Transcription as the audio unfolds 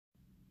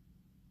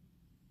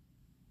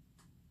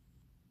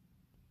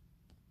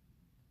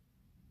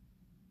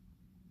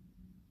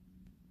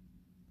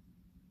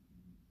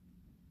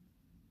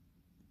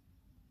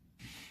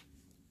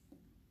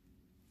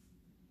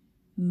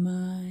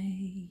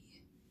My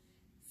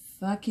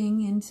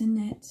fucking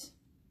internet.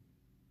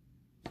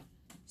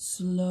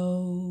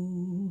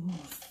 Slow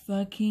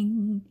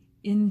fucking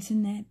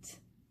internet.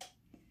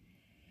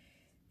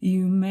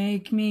 You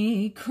make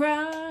me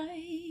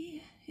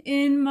cry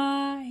in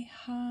my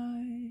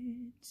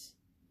heart.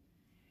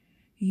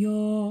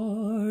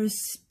 Your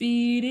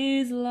speed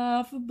is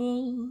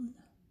laughable.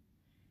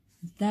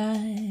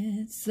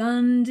 That's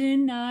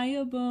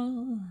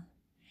undeniable.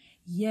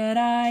 Yet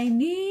I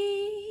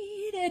need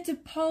it to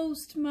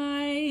post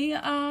my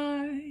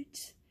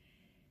art.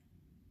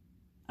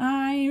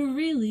 I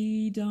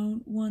really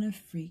don't want to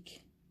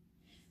freak,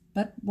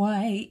 but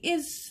why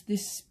is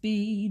this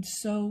speed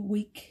so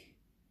weak?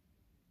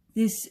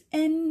 This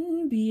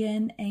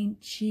NBN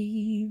ain't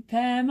cheap,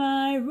 am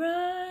I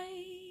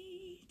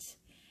right?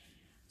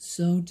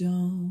 So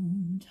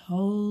don't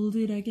hold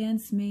it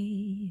against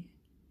me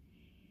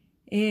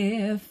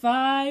if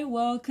I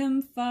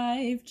welcome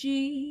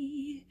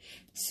 5G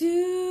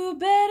to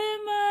better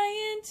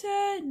my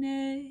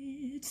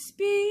internet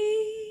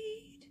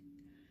speed.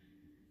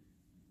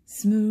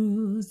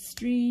 Smooth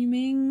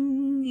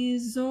streaming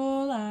is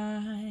all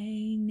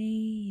I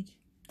need.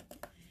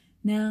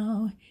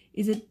 Now,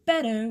 is it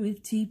better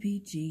with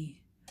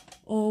TPG,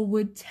 or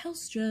would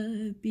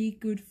Telstra be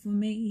good for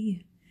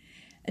me?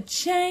 A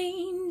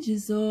change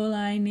is all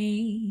I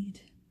need.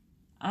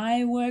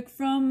 I work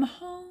from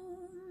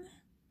home,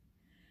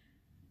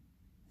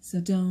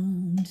 so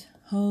don't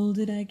hold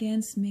it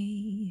against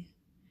me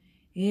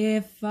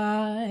if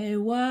I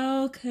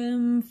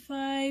welcome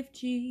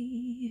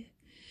 5G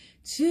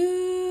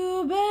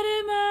to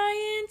better my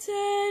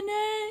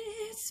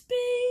internet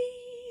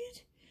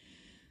speed,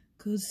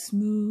 'cause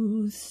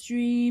smooth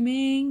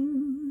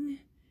streaming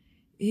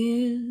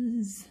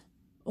is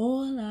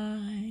all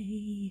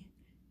I